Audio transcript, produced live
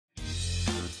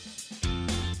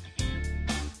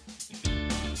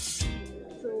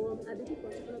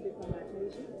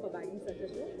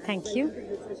Thank you.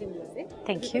 GlitzVision USA.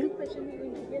 Thank The you. first question is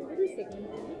going to be a little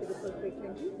segment with the called Quick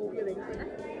 20. Hope you're ready for that.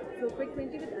 So Quick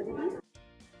 20 with Aditi.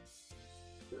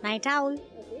 Night owl.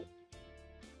 Okay.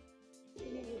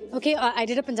 Okay, I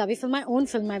did a Punjabi film, my own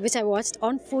film, which I watched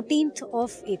on 14th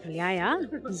of April. Yeah.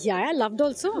 Yeah, I loved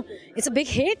also. It's a big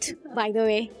hit, by the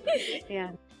way.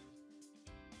 Yeah.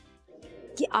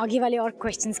 कि आगे वाले और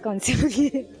questions कौन से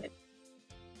होंगे?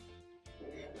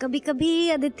 कभी कभी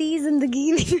अदिति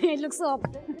जिंदगी में. It looks so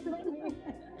opposite.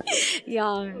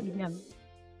 Yeah.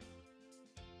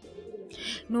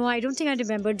 No, I don't think I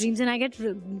remember dreams, and I get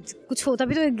कुछ होता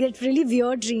भी तो I get really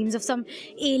weird dreams of some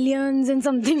aliens and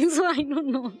something, so I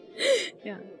don't know.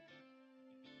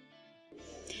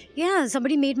 Yeah,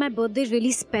 somebody made my birthday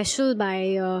really special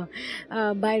by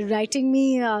writing me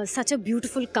such a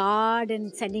beautiful card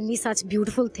and sending me such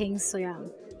beautiful things. So yeah,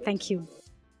 thank you.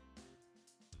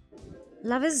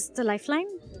 Love is the lifeline.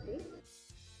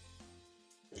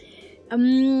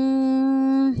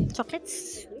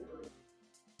 Chocolates.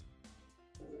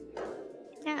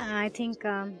 Yeah, I think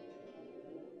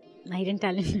hidden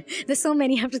talent. There's so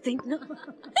many I have to think now.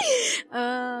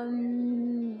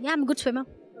 Yeah, I'm a good swimmer.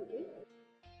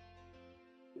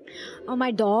 Oh, my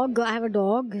dog. I have a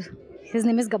dog. His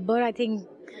name is Gabbar. I think,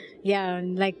 yeah,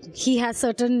 like he has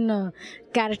certain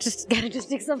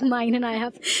characteristics of mine, and I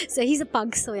have. So he's a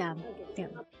pug. So yeah.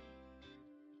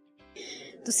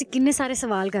 तुसी कितने सारे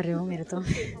सवाल कर रहे हो मेरे तो.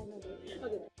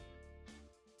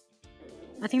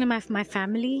 I think my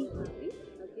family.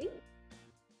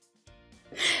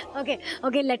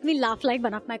 Okay, let me laugh like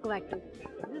one of my co-actors.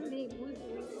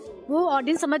 वो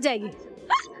ऑडियंस समझ जाएगी.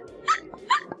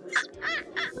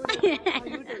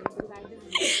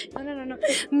 No.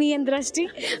 Me and Drashti,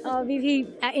 we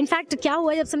in fact क्या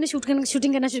हुआ जब सबने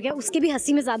शूटिंग करना शुरू किया उसके भी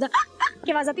हंसी में ज़्यादा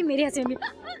की आवाज़ आती मेरे हंसी में भी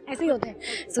ऐसे ही होते हैं.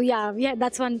 So yeah,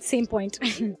 that's one same point.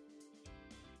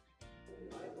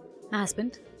 My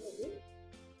husband.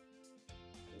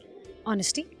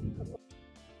 Honesty.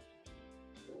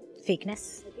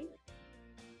 Fakeness.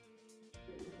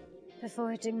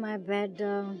 Before hitting my bed,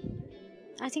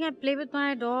 I think I play with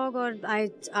my dog, or I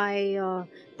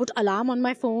put alarm on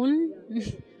my phone.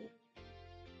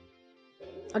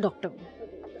 A doctor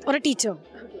or a teacher.